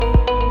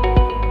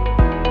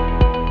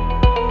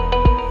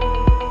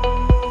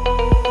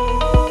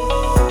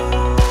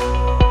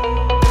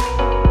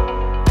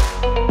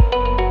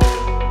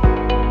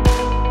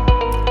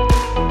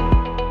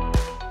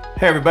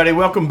everybody.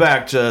 Welcome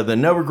back to the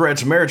No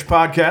Regrets Marriage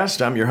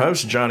Podcast. I'm your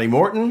host, Johnny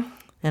Morton.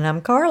 And I'm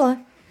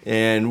Carla.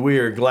 And we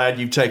are glad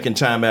you've taken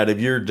time out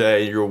of your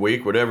day, your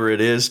week, whatever it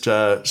is,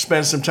 to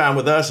spend some time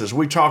with us as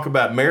we talk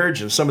about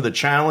marriage and some of the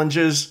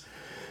challenges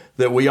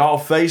that we all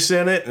face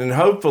in it, and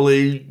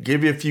hopefully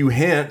give you a few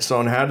hints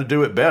on how to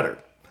do it better.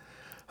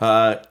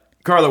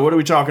 Carla, what are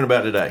we talking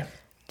about today?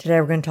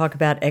 Today we're going to talk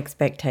about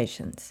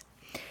expectations.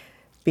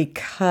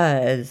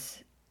 Because,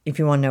 if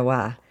you want to know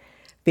why.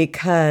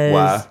 Because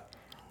Why?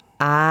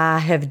 I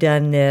have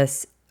done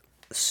this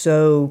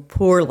so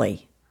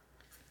poorly.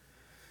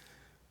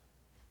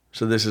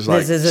 So this is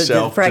like This is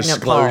a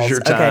pregnant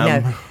self-disclosure pause.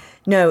 time. Okay,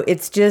 no,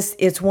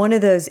 it's one of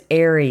those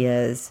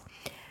areas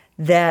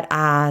that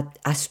I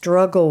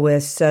struggle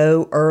with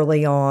so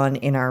early on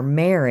in our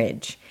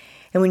marriage.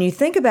 And when you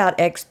think about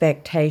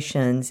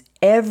expectations,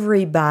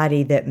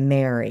 everybody that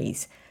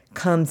marries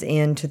comes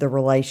into the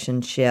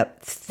relationship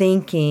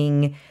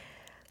thinking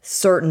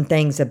certain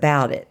things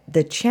about it.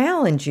 The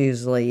challenge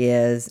usually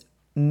is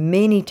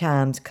many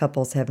times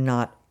couples have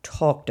not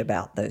talked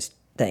about those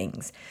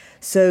things.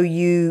 So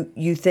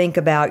you think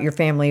about your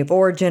family of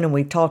origin, and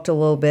we've talked a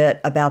little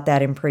bit about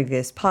that in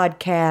previous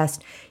podcasts.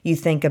 You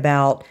think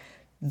about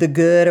the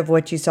good of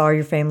what you saw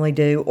your family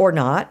do or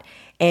not,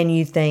 and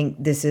you think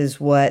this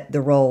is what the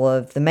role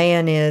of the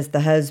man is,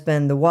 the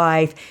husband, the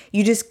wife.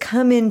 You just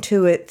come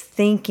into it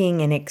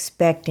thinking and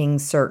expecting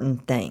certain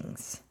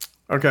things.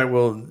 Okay,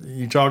 well,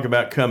 you talk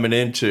about coming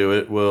into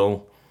it.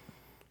 Well,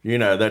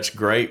 that's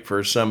great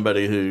for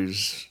somebody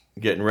who's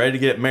getting ready to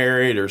get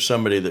married or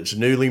somebody that's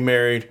newly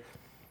married.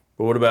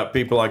 But what about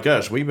people like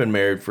us? We've been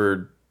married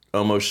for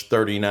almost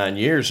 39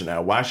 years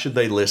now. Why should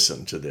they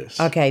listen to this?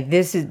 Okay,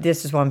 this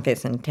is what I'm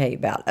fixing to tell you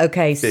about.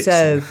 Okay,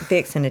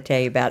 fixing to tell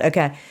you about.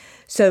 Okay,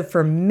 so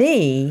for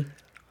me,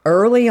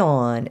 early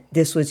on,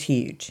 this was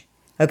huge.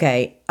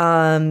 Okay,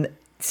 early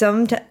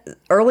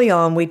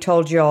on, we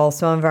told you all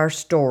some of our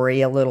story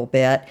a little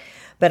bit,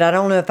 but I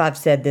don't know if I've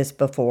said this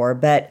before,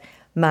 but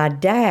my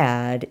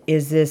dad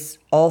is this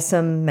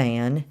awesome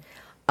man.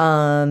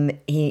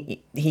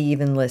 He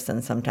even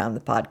listens sometime to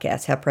the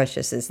podcast. How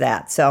precious is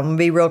that? So I'm going to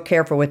be real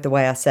careful with the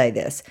way I say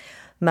this.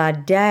 My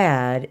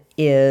dad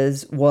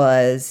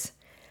was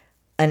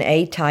an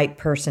A-type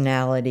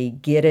personality,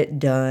 get it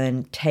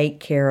done, take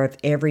care of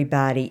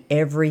everybody,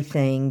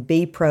 everything,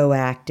 be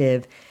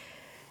proactive.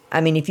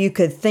 I mean, if you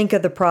could think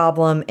of the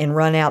problem and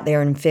run out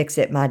there and fix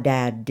it, my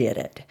dad did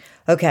it.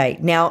 Okay,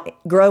 now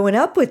growing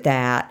up with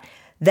that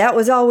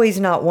was always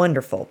not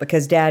wonderful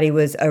because Daddy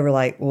was over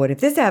like, what if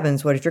this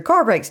happens? What if your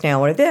car breaks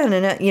down? What if then?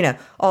 And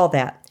all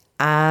that.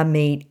 I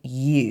meet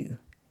you,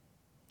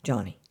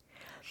 Johnny.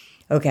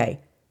 Okay.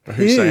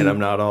 Are you saying I'm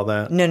not all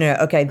that? No.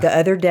 Okay. The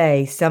other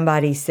day,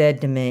 somebody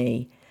said to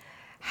me,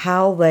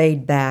 how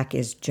laid back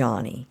is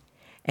Johnny?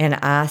 And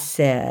I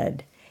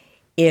said,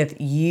 if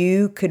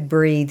you could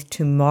breathe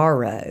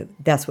tomorrow,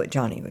 that's what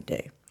Johnny would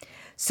do.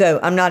 So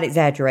I'm not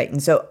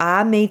exaggerating. So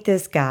I meet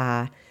this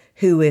guy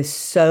who is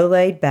so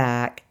laid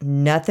back,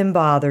 nothing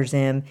bothers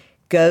him,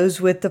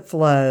 goes with the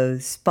flow,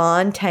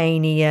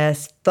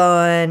 spontaneous,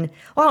 fun.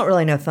 Well, I don't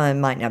really know, fun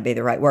might not be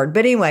the right word. But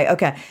anyway,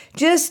 okay.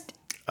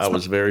 I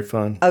was very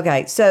fun.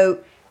 Okay,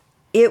 so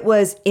it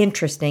was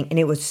interesting, and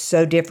it was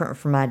so different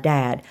from my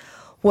dad.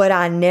 What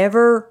I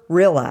never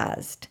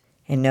realized,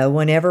 and no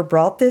one ever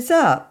brought this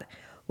up,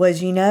 was,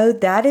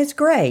 that is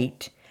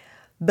great,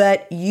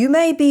 but you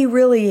may be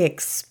really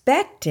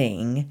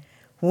expecting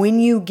when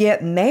you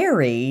get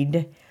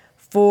married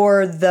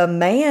for the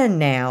man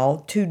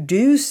now to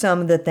do some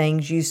of the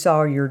things you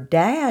saw your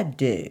dad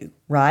do,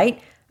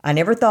 right? I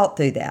never thought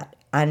through that.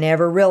 I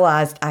never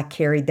realized I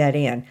carried that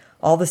in.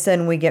 All of a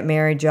sudden we get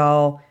married,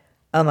 y'all.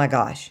 Oh my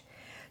gosh.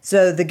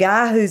 So the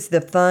guy who's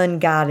the fun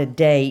guy to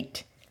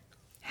date,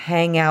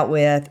 hang out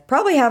with,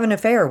 probably have an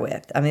affair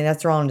with. I mean,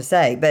 that's wrong to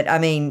say, but I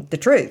mean, the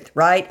truth,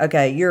 right?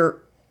 Okay,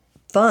 you're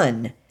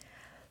fun.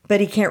 But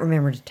he can't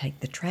remember to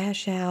take the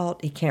trash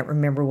out. He can't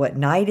remember what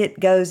night it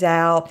goes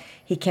out.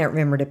 He can't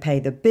remember to pay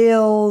the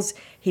bills.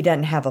 He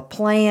doesn't have a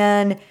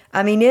plan.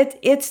 I mean,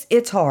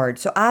 it's hard.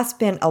 So I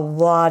spent a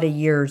lot of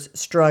years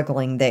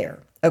struggling there.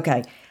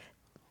 Okay.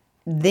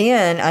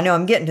 Then, I know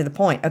I'm getting to the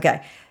point.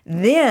 Okay.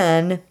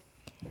 Then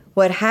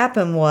what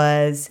happened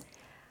was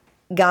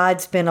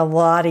God spent a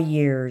lot of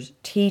years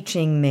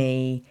teaching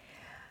me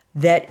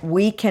that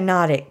we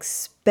cannot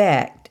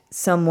expect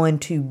someone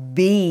to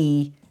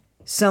be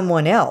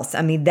someone else.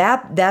 I mean,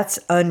 that's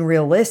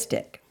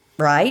unrealistic,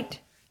 right?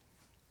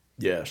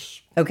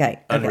 Yes.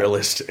 Okay.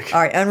 Unrealistic.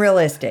 All right,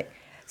 unrealistic.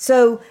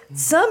 So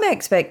some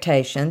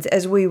expectations,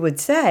 as we would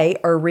say,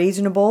 are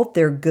reasonable,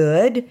 they're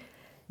good,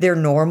 they're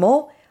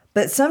normal,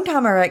 but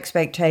sometimes our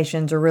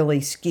expectations are really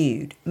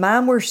skewed.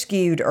 Mine were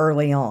skewed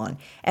early on,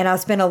 and I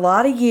spent a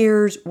lot of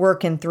years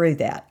working through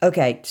that.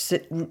 Okay, so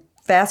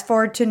fast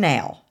forward to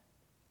now.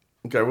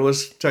 Okay, well,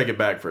 let's take it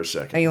back for a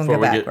second. Oh, you want to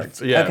go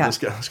backwards? Yeah, okay.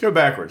 Let's go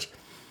backwards.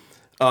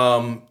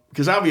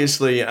 Because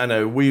obviously, I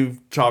know we've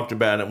talked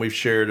about it, we've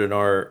shared in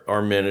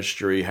our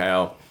ministry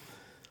how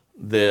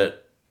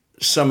that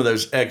some of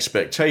those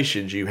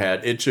expectations you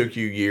had, it took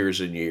you years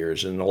and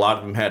years, and a lot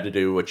of them had to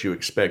do with what you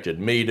expected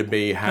me to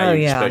be, how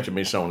you expected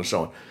me, so on and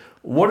so on.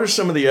 What are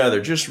some of the other,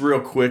 just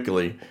real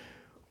quickly,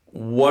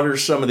 what are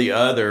some of the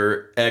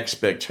other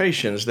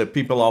expectations that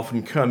people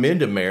often come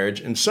into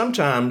marriage, and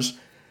sometimes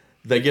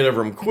they get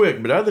over them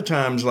quick, but other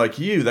times, like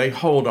you, they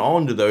hold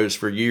on to those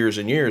for years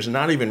and years and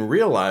not even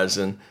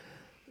realizing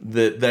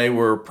that they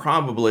were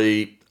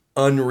probably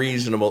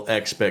unreasonable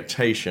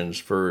expectations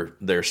for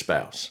their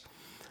spouse.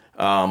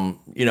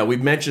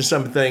 We've mentioned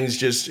some things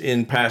just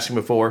in passing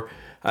before.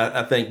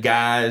 I think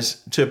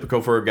guys,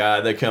 typical for a guy,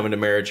 they come into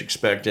marriage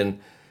expecting,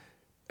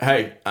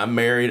 hey, I'm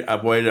married,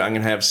 I've waited, I'm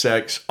going to have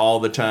sex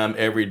all the time,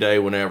 every day,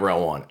 whenever I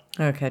want it.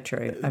 Okay,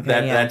 true. Okay,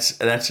 that's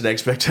an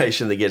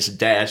expectation that gets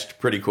dashed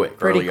pretty quick.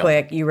 Pretty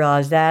quick, you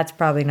realize that's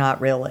probably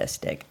not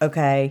realistic.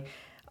 Okay.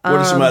 What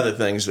are some other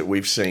things that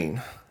we've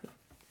seen?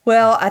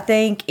 Well, I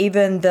think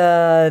even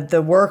the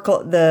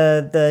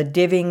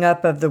divvying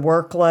up of the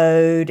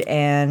workload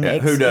and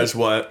who does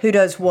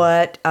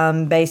what,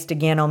 based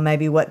again on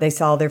maybe what they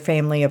saw their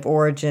family of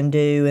origin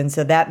do, and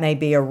so that may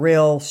be a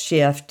real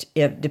shift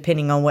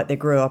depending on what they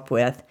grew up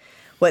with,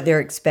 what they're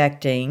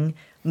expecting.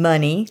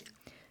 Money,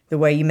 the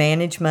way you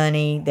manage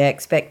money, the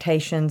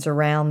expectations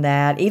around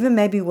that, even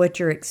maybe what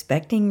you're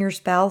expecting your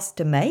spouse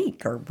to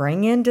make or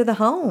bring into the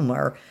home,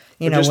 or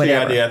just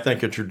whatever. The idea, I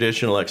think, a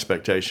traditional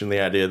expectation, the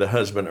idea the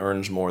husband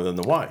earns more than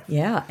the wife.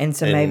 Yeah, and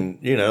so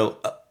maybe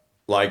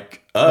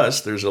like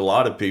us, there's a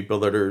lot of people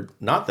that are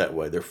not that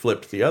way. They're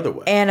flipped the other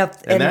way, and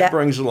that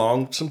brings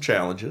along some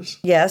challenges.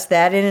 Yes,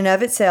 that in and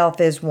of itself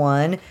is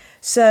one.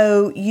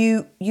 So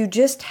you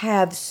just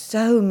have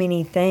so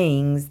many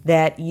things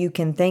that you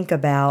can think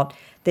about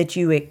that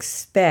you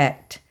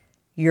expect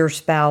your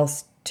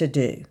spouse to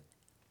do.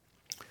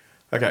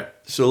 Okay,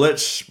 so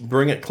let's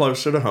bring it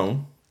closer to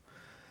home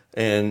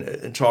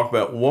and talk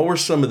about what were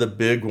some of the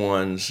big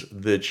ones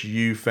that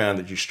you found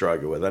that you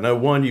struggle with. I know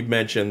one, you've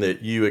mentioned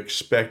that you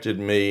expected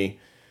me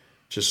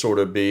to sort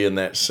of be in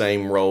that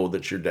same role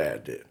that your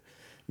dad did.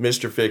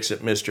 Mr.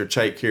 Fix-It, Mr.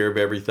 Take care of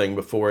everything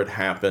before it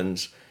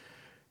happens.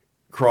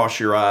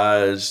 Cross your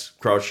I's,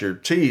 cross your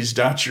T's,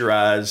 dot your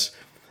I's,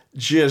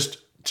 just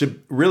to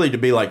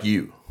be like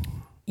you.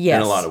 Yes.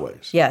 In a lot of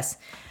ways. Yes.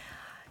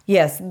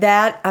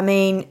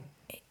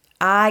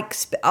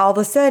 All of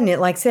a sudden,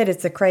 like I said,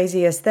 it's the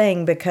craziest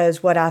thing,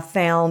 because what I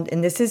found,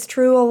 and this is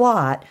true a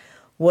lot,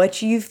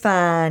 what you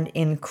find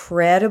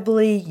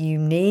incredibly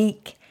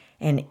unique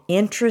and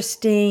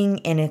interesting,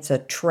 and it's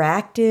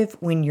attractive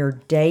when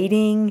you're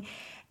dating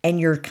and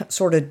you're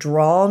sort of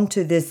drawn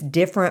to this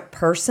different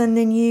person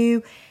than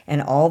you,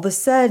 and all of a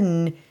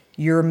sudden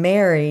you're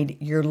married,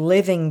 you're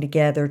living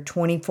together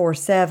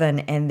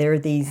 24/7, and there are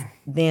these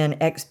then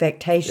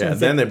expectations.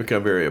 Yeah, then they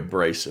become very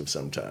abrasive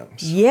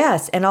sometimes.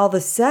 Yes, and all of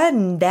a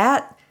sudden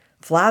that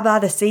fly by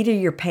the seat of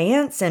your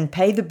pants and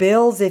pay the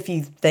bills if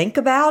you think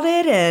about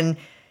it. And,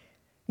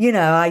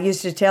 I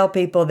used to tell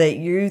people that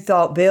you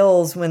thought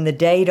bills when the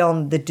date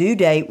on the due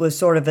date was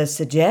sort of a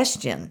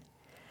suggestion.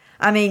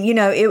 I mean,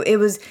 it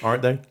was...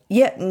 Aren't they?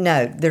 Yeah,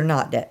 no, they're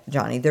not,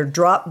 Johnny. They're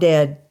drop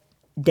dead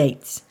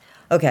dates.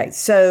 Okay,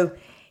 so...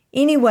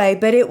 Anyway,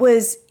 but it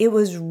was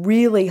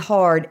really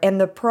hard.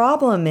 And the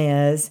problem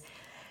is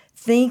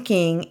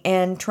thinking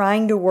and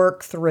trying to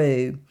work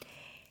through,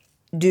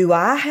 do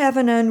I have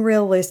an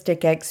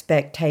unrealistic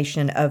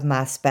expectation of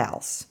my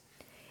spouse?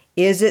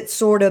 Is it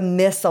sort of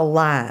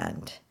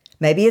misaligned?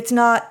 Maybe it's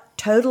not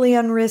totally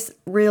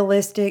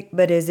unrealistic,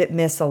 but is it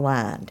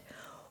misaligned?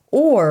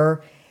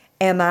 Or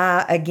am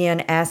I,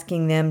 again,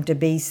 asking them to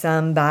be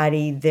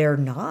somebody they're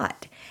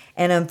not?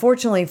 And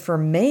unfortunately for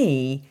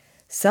me,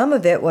 some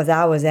of it was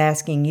I was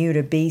asking you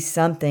to be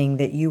something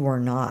that you were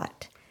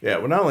not. Yeah,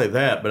 well, not only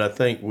that, but I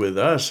think with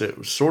us,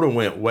 it sort of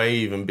went way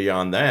even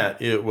beyond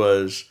that. It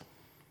was,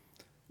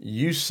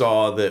 you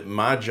saw that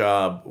my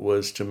job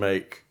was to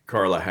make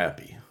Carla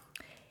happy.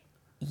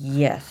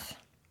 Yes.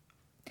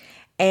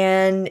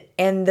 And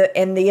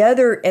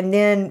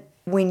then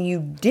when you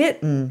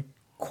didn't,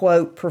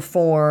 quote,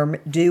 perform,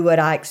 do what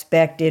I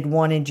expected,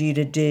 wanted you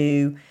to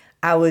do,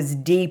 I was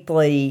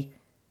deeply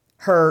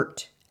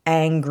hurt,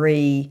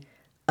 angry,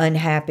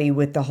 unhappy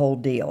with the whole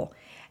deal.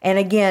 And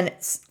again,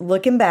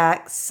 looking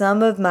back,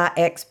 some of my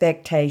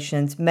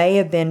expectations may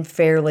have been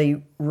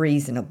fairly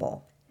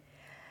reasonable.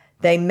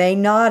 They may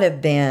not have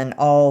been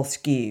all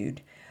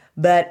skewed,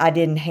 but I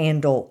didn't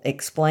handle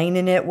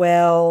explaining it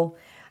well.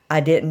 I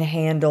didn't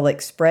handle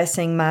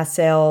expressing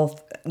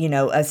myself,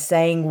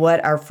 saying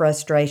what our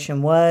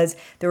frustration was.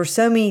 There were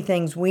so many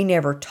things we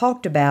never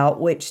talked about,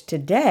 which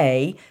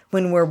today,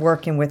 when we're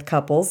working with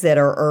couples that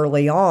are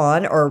early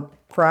on or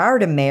prior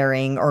to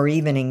marrying or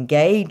even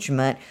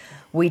engagement,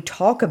 we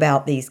talk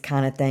about these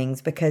kind of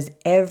things because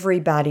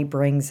everybody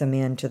brings them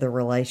into the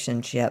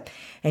relationship.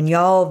 And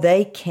y'all,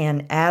 they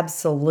can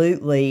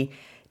absolutely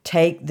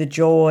take the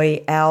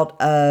joy out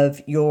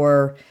of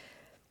your,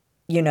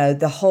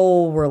 the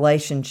whole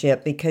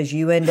relationship, because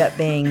you end up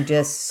being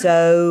just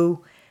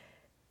so...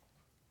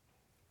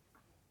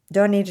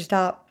 Do I need to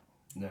stop?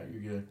 No,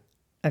 you're good.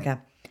 Okay.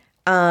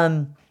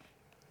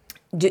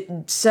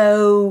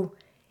 so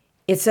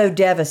it's so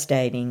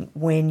devastating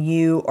when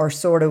you are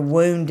sort of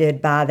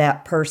wounded by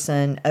that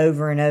person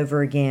over and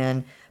over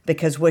again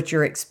because what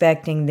you're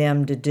expecting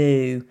them to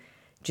do,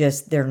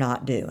 just they're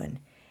not doing.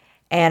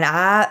 And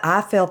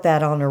I felt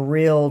that on a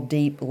real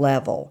deep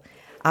level.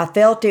 I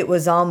felt it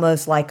was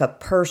almost like a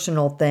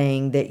personal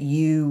thing that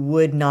you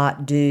would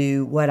not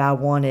do what I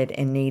wanted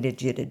and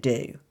needed you to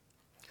do.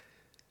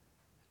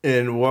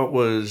 And what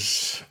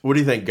do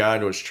you think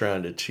God was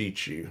trying to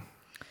teach you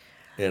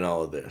in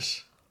all of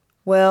this?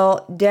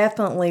 Well,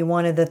 definitely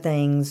one of the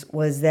things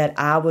was that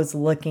I was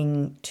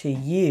looking to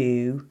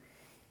you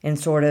and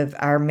sort of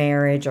our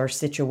marriage, our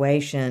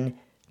situation,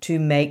 to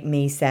make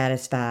me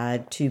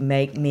satisfied, to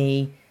make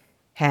me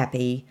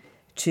happy,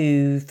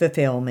 to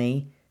fulfill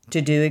me,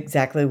 to do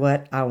exactly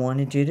what I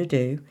wanted you to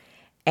do.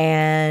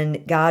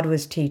 And God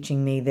was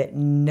teaching me that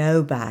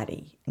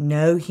nobody,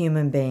 no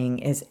human being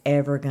is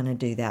ever going to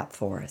do that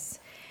for us.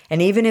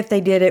 And even if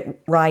they did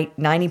it right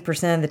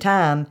 90% of the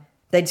time,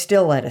 they'd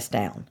still let us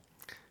down.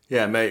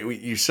 Yeah,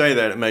 you say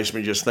that, it makes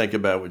me just think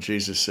about what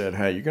Jesus said,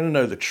 hey, you're going to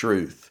know the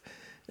truth.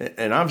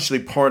 And obviously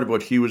part of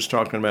what he was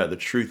talking about, the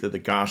truth of the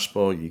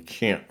gospel, you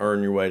can't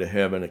earn your way to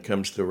heaven. It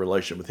comes to a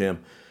relationship with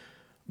him.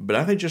 But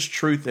I think just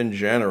truth in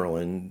general,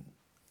 and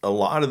a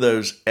lot of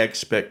those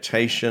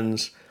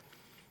expectations,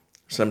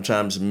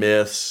 sometimes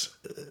myths,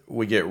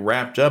 we get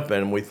wrapped up in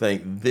and we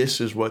think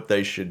this is what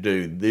they should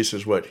do. This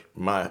is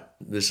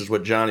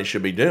what Johnny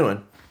should be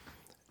doing.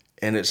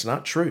 And it's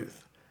not truth.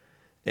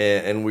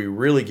 And we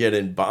really get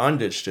in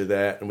bondage to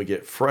that, and we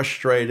get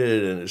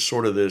frustrated, and it's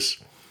sort of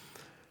this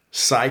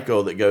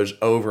cycle that goes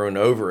over and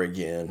over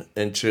again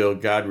until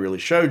God really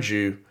showed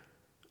you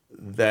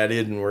that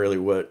isn't really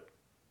what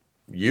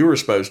you were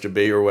supposed to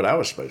be or what I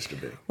was supposed to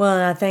be. Well,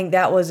 and I think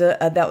that was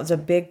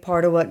a big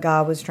part of what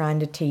God was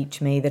trying to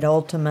teach me, that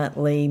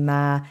ultimately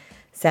my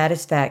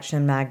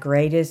satisfaction, my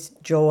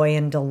greatest joy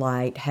and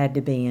delight had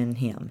to be in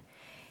him.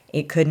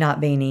 It could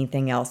not be in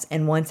anything else.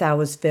 And once I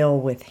was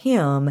filled with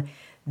him,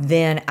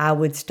 then I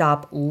would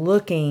stop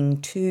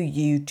looking to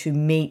you to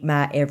meet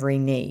my every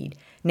need.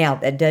 Now,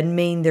 that doesn't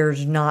mean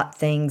there's not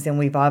things, and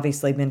we've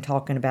obviously been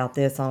talking about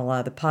this on a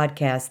lot of the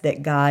podcasts,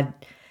 that God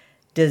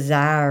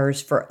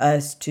desires for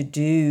us to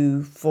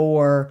do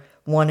for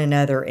one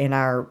another in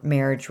our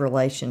marriage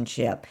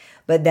relationship.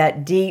 But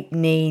that deep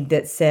need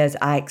that says,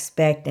 I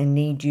expect and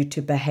need you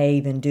to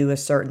behave and do a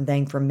certain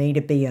thing for me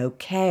to be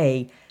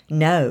okay.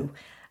 No,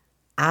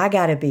 I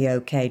got to be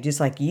okay, just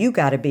like you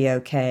got to be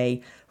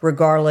okay,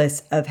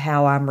 regardless of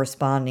how I'm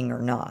responding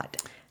or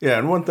not. Yeah,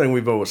 and one thing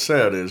we've always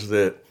said is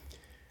that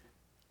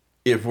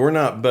if we're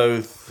not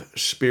both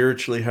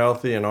spiritually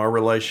healthy in our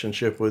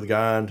relationship with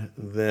God,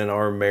 then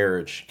our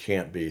marriage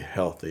can't be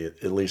healthy,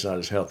 at least not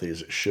as healthy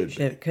as it should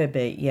be. It could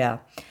be, yeah.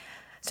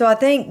 So I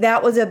think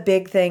that was a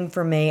big thing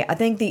for me. I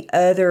think the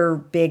other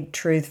big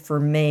truth for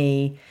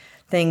me,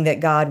 thing that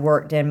God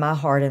worked in my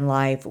heart and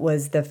life,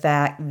 was the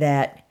fact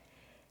that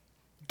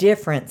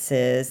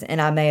differences,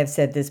 and I may have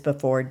said this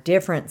before,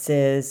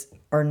 differences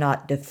are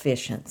not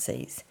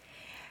deficiencies.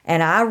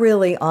 And I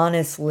really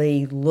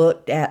honestly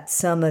looked at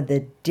some of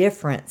the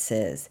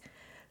differences.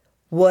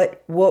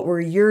 What were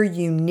your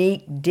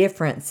unique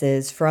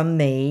differences from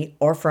me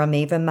or from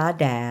even my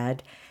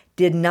dad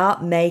did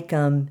not make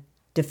them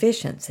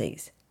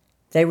deficiencies.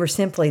 They were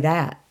simply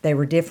that. They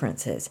were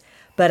differences.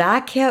 But I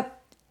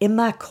kept, in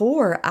my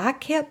core, I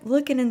kept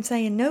looking and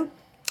saying, nope,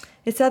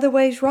 it's other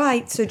ways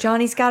right, so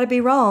Johnny's got to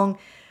be wrong.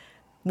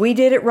 We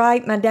did it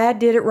right. My dad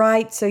did it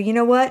right. So you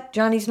know what?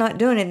 Johnny's not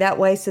doing it that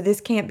way, so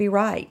this can't be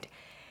right.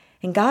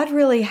 And God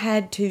really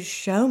had to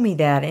show me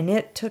that, and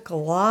it took a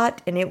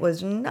lot, and it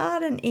was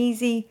not an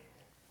easy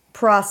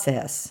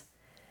process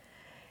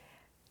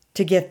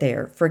to get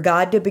there. For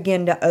God to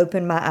begin to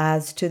open my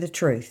eyes to the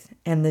truth,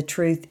 and the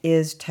truth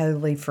is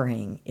totally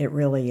freeing. It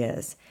really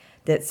is.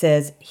 That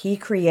says he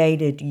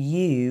created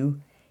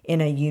you in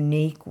a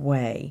unique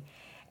way,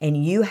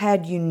 and you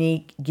had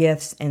unique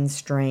gifts and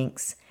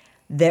strengths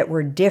that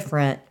were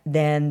different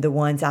than the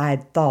ones I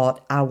had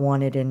thought I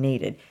wanted and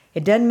needed.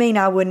 It doesn't mean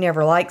I would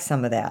never like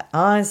some of that.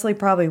 I honestly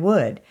probably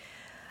would.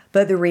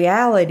 But the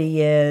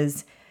reality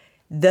is,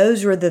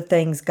 those are the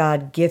things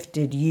God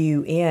gifted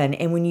you in.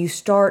 And when you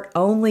start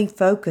only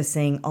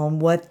focusing on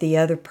what the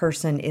other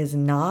person is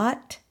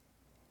not,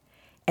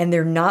 and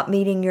they're not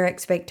meeting your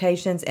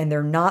expectations, and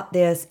they're not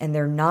this, and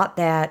they're not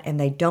that, and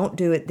they don't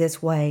do it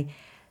this way,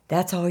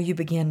 that's all you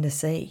begin to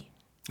see.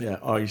 Yeah,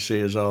 all you see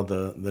is all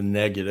the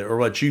negative, or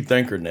what you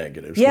think are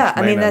negatives. Yeah,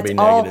 which may not that's be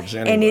all, negatives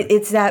anyway. and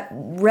it's that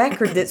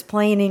record that's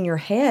playing in your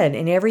head,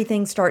 and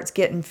everything starts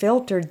getting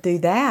filtered through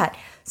that.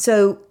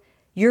 So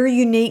your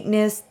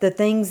uniqueness, the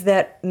things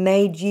that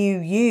made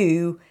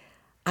you,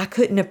 I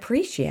couldn't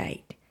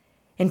appreciate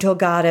until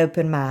God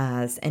opened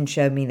my eyes and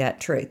showed me that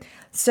truth.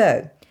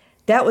 So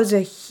that was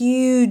a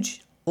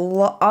huge,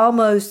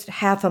 almost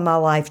half of my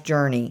life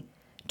journey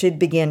to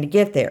begin to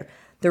get there.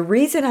 The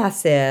reason I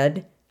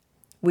said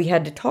we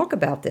had to talk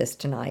about this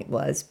tonight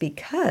was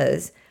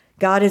because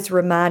God has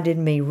reminded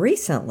me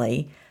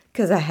recently,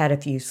 because I had a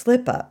few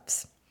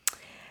slip-ups.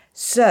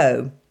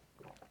 So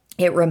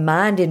it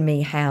reminded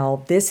me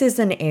how this is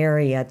an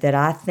area that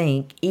I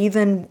think,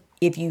 even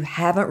if you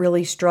haven't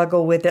really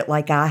struggled with it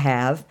like I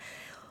have,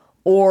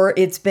 or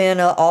it's been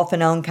a off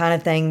and on kind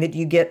of thing that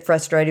you get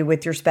frustrated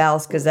with your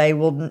spouse because they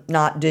will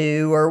not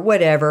do or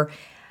whatever.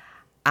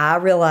 I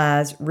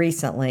realized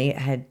recently, I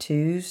had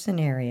 2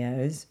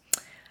 scenarios.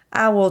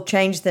 I will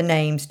change the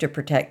names to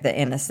protect the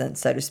innocent,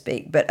 so to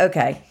speak. But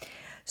okay.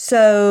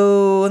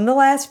 So in the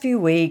last few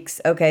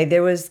weeks, okay,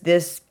 there was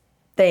this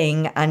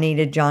thing I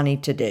needed Johnny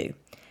to do.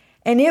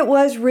 And it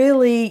was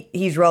really,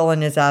 he's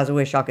rolling his eyes. I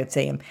wish I could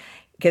see him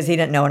because he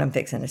didn't know what I'm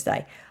fixing to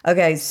say.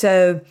 Okay,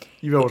 so.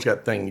 You've always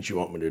got things you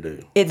want me to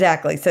do.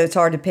 Exactly. So it's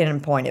hard to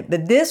pinpoint it.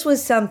 But this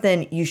was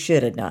something you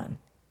should have done.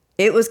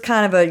 It was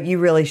kind of a, you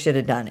really should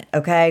have done it.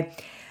 Okay.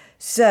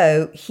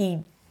 So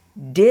he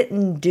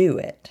didn't do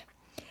it.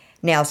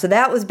 Now, so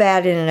that was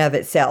bad in and of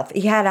itself.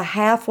 He had a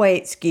halfway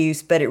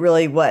excuse, but it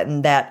really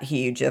wasn't that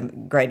huge a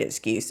great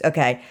excuse.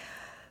 Okay.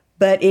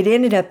 But it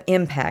ended up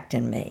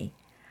impacting me.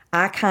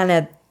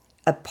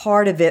 A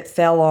part of it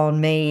fell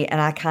on me,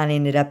 and I kind of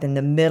ended up in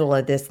the middle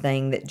of this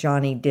thing that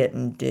Johnny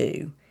didn't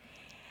do.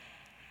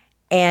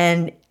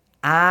 And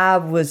I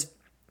was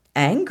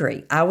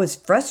angry. I was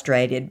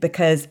frustrated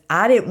because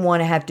I didn't want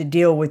to have to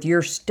deal with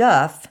your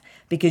stuff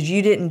because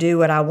you didn't do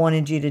what I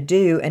wanted you to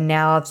do, and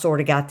now I've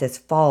sort of got this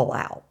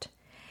fallout.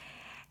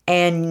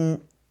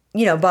 And,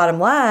 bottom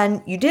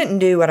line, you didn't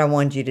do what I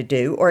wanted you to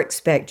do or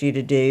expect you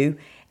to do,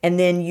 and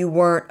then you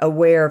weren't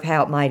aware of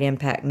how it might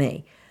impact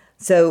me.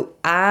 So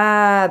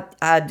I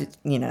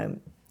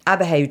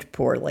behaved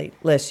poorly.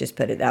 Let's just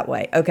put it that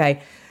way.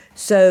 Okay.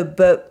 So,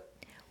 but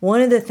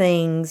one of the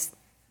things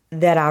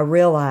that I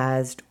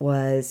realized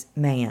was,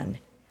 man,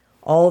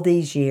 all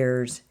these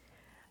years,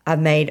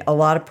 I've made a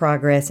lot of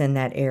progress in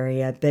that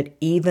area, but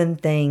even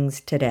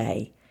things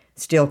today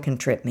still can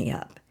trip me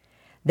up.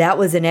 That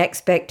was an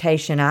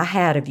expectation I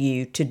had of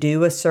you to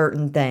do a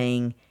certain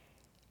thing,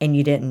 and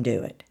you didn't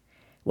do it.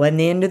 Wasn't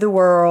the end of the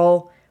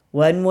world,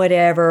 wasn't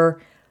whatever.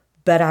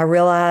 But I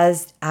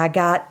realized I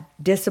got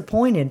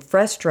disappointed,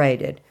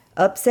 frustrated,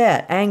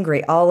 upset,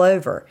 angry all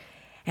over.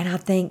 And I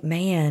think,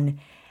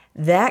 man,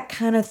 that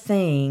kind of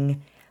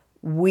thing,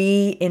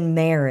 we in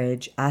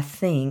marriage, I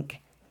think,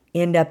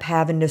 end up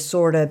having to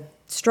sort of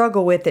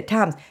struggle with at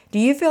times. Do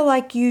you feel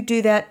like you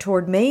do that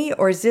toward me,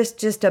 or is this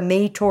just a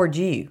me toward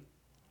you?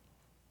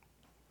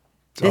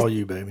 It's all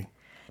you, baby.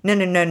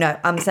 No.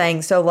 I'm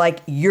saying, so like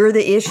you're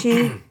the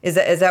issue? Is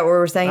that what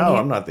we're saying Oh, here?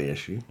 I'm not the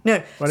issue.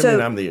 No. What do you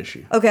mean I'm the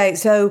issue? Okay,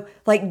 so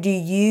like do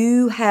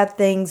you have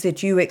things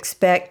that you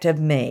expect of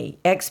me,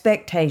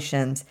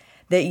 expectations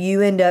that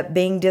you end up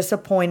being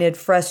disappointed,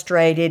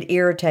 frustrated,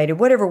 irritated,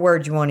 whatever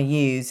word you want to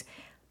use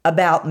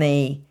about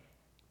me,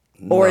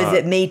 or is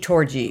it me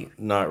towards you?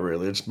 Not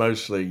really. It's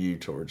mostly you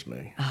towards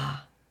me.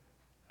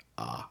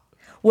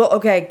 Well,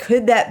 okay,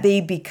 could that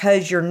be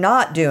because you're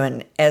not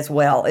doing as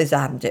well as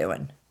I'm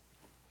doing?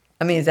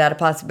 I mean, is that a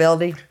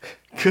possibility?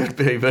 Could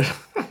be, but...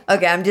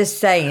 Okay, I'm just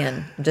saying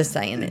it.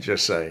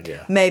 Just saying,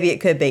 yeah. Maybe it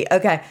could be.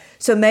 Okay,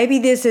 so maybe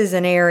this is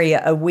an area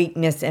of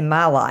weakness in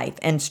my life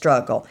and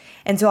struggle.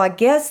 And so I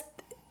guess,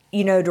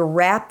 to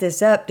wrap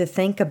this up, to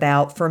think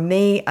about, for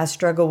me, I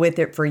struggled with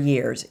it for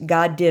years.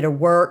 God did a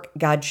work.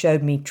 God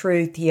showed me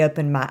truth. He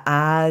opened my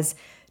eyes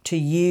to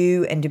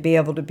you and to be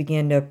able to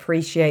begin to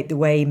appreciate the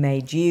way He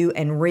made you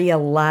and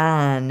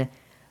realign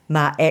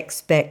my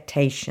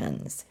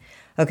expectations.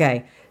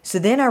 Okay, so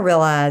then I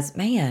realized,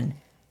 man,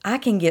 I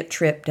can get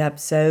tripped up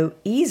so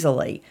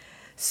easily.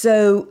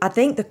 So I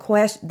think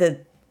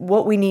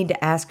what we need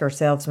to ask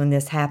ourselves when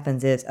this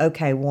happens is,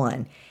 okay,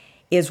 one,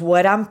 is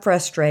what I'm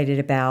frustrated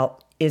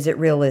about, is it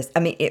realistic? I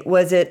mean,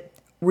 was it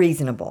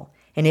reasonable?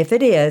 And if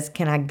it is,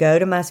 can I go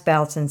to my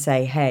spouse and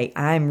say, hey,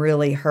 I'm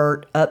really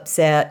hurt,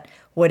 upset,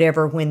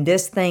 whatever, when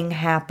this thing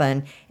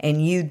happened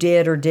and you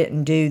did or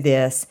didn't do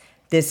this,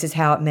 this is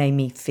how it made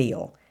me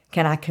feel.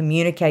 Can I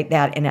communicate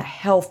that in a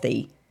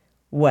healthy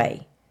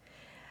way?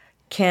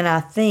 Can I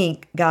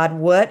think, God,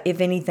 what,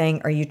 if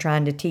anything, are you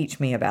trying to teach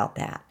me about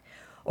that?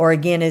 Or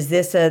again, is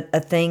this a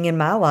thing in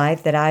my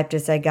life that I have to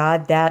say,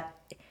 God, that,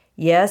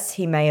 yes,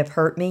 He may have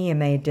hurt me and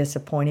may have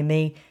disappointed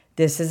me.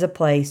 This is a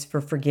place for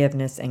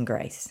forgiveness and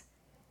grace.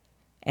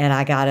 And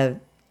I got to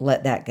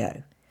let that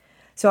go.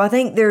 So I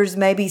think there's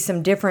maybe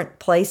some different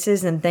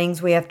places and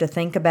things we have to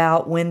think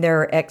about when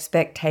there are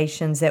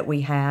expectations that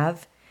we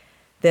have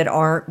that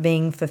aren't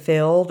being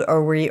fulfilled,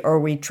 or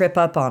we trip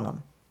up on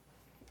them.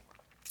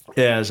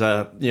 Yeah, as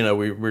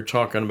we were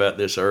talking about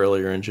this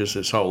earlier, and just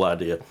this whole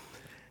idea,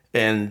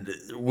 and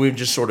we've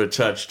just sort of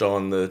touched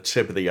on the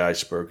tip of the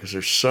iceberg because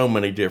there's so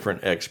many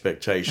different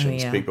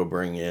expectations people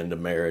bring into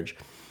marriage.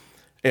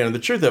 And the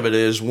truth of it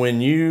is,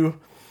 when you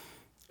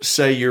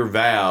say your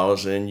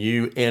vows and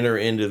you enter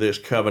into this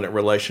covenant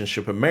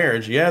relationship of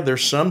marriage,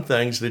 there's some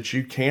things that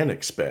you can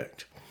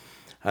expect.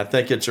 I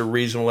think it's a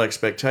reasonable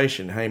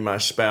expectation. Hey, my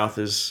spouse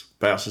is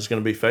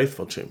going to be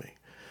faithful to me.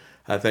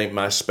 I think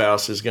my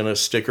spouse is going to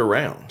stick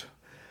around.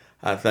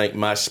 I think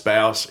my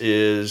spouse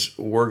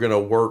we're going to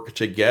work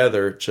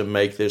together to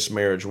make this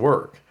marriage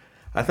work.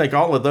 I think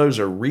all of those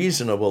are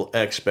reasonable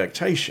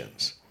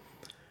expectations.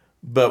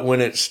 But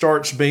when it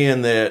starts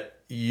being that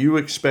you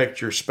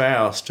expect your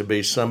spouse to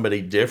be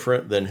somebody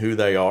different than who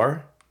they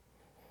are,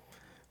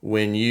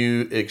 when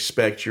you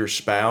expect your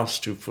spouse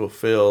to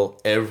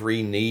fulfill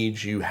every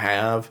need you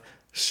have,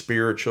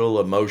 spiritual,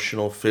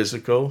 emotional,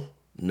 physical,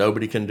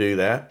 nobody can do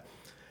that.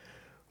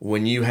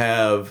 When you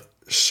have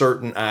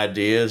certain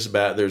ideas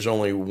about there's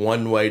only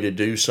one way to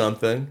do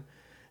something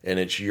and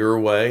it's your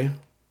way,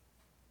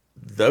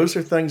 those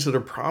are things that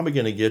are probably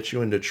going to get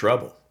you into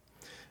trouble.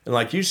 And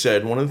like you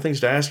said, one of the things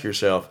to ask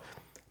yourself,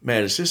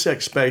 man, is this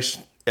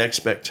expectation,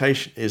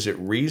 is it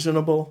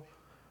reasonable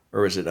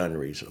or is it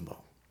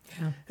unreasonable?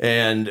 Yeah.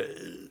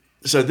 And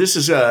so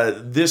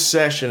this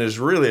session is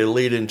really a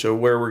lead into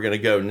where we're going to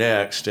go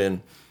next.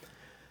 And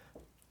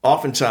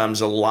oftentimes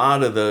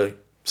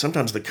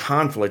sometimes the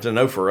conflict, I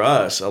know for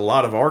us, a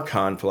lot of our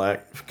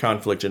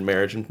conflict in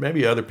marriage, and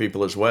maybe other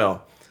people as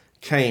well,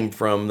 came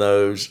from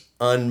those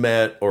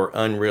unmet or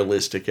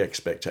unrealistic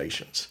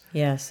expectations.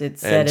 Yes, it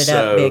set it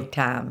up big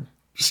time.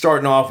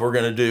 Starting off, we're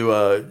going to do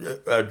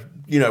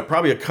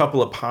probably a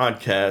couple of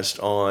podcasts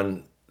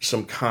on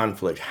some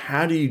conflict.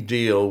 How do you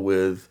deal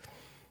with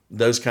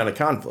those kind of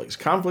conflicts?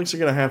 Conflicts are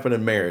going to happen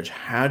in marriage.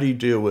 How do you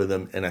deal with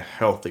them in a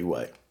healthy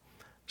way?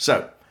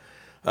 So,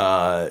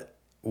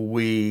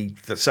 we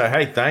say,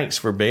 hey, thanks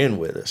for being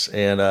with us.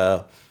 And,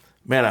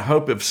 man, I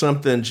hope if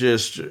something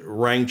just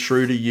rang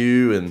true to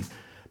you, and,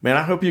 man,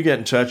 I hope you get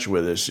in touch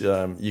with us.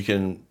 You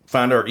can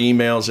find our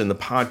emails in the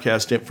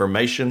podcast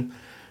information.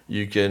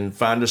 You can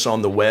find us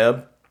on the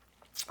web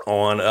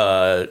on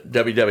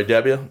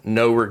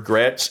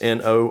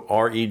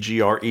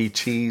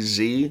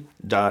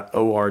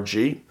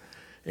www.noregretz.org.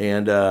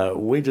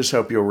 And we just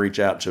hope you'll reach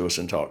out to us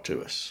and talk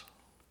to us.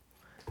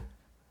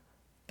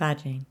 Bye,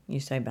 Gene. You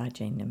say bye,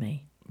 Gene, to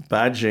me.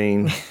 Bye,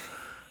 Gene.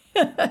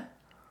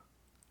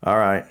 All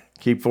right.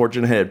 Keep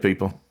forging ahead,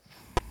 people.